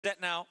Set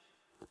now.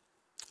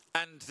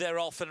 And they're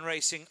off and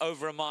racing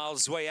over a mile.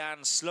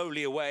 Zwayan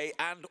slowly away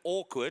and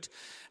awkward.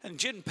 And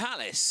Gin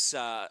Palace,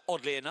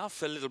 oddly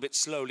enough, a little bit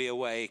slowly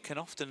away, can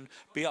often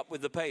be up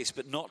with the pace,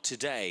 but not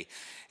today.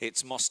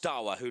 It's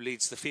Mostawa who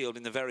leads the field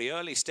in the very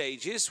early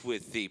stages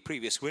with the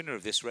previous winner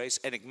of this race,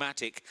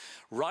 Enigmatic,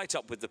 right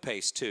up with the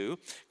pace too.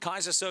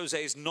 Kaiser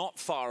Soze is not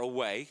far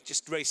away,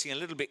 just racing a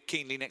little bit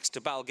keenly next to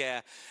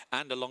Balgair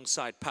and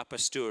alongside Papa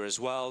Stour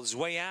as well.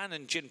 Zwayan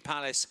and Gin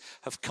Palace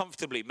have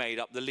comfortably made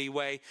up the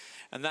leeway,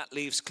 and that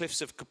leaves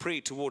Cliffs of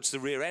Capri towards the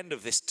rear end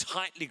of this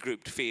tightly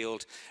grouped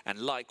field, and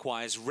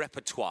likewise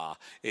Repertoire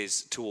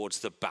is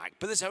towards the back.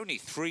 But there's only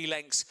 3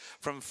 lengths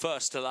from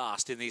first to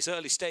last in these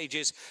early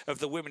stages of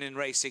the Women in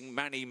Racing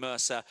Manny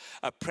Mercer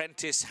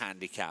Apprentice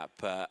Handicap,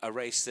 a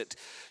race that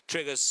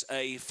triggers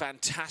a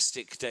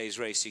fantastic day's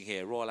racing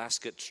here. Royal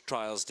Ascot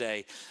Trials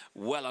Day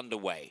well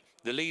underway.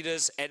 The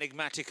leaders,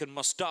 Enigmatic and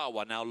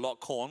Mostawa, now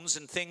lock horns,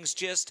 and things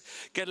just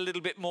get a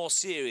little bit more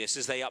serious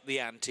as they up the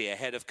ante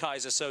ahead of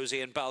Kaiser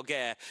Soze and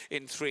Balgair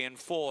in 3 and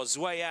 4.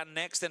 Zwayan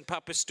next, then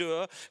Papa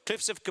Stour.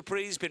 Cliffs of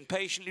Capri's been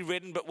patiently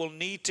ridden, but will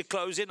need to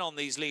close in on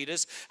these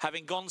leaders.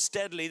 Having gone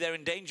steadily, they're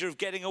in danger of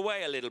getting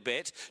away a little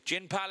bit.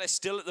 Gin Palace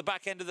still at the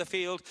back end of the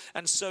field,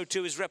 and so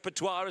too is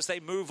Repertoire as they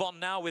move on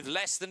now with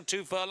less than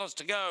 2 furlongs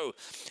to go.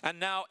 And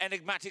now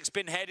Enigmatic's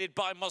been headed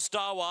by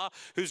Mostawa,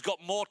 who's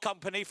got more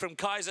company from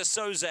Kaiser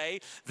Soze.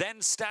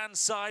 Then stand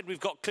side, we've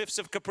got Cliffs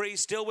of Capri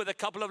still with a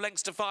couple of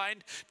lengths to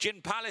find. Gin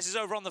Palace is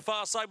over on the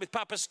far side with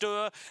Papa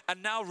Stour,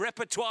 and now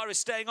Repertoire is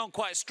staying on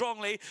quite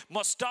strongly.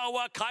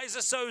 Mostawa,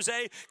 Kaiser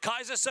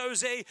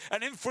Soze,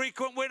 an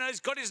infrequent winner, has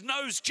got his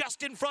nose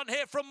just in front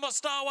here from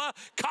Mostawa.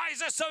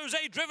 Kaiser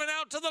Soze driven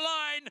out to the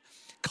line.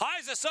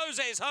 Kaiser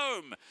Soze is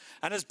home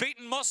and has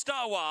beaten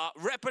Mostawa.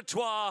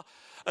 Repertoire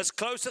as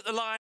close at the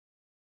line.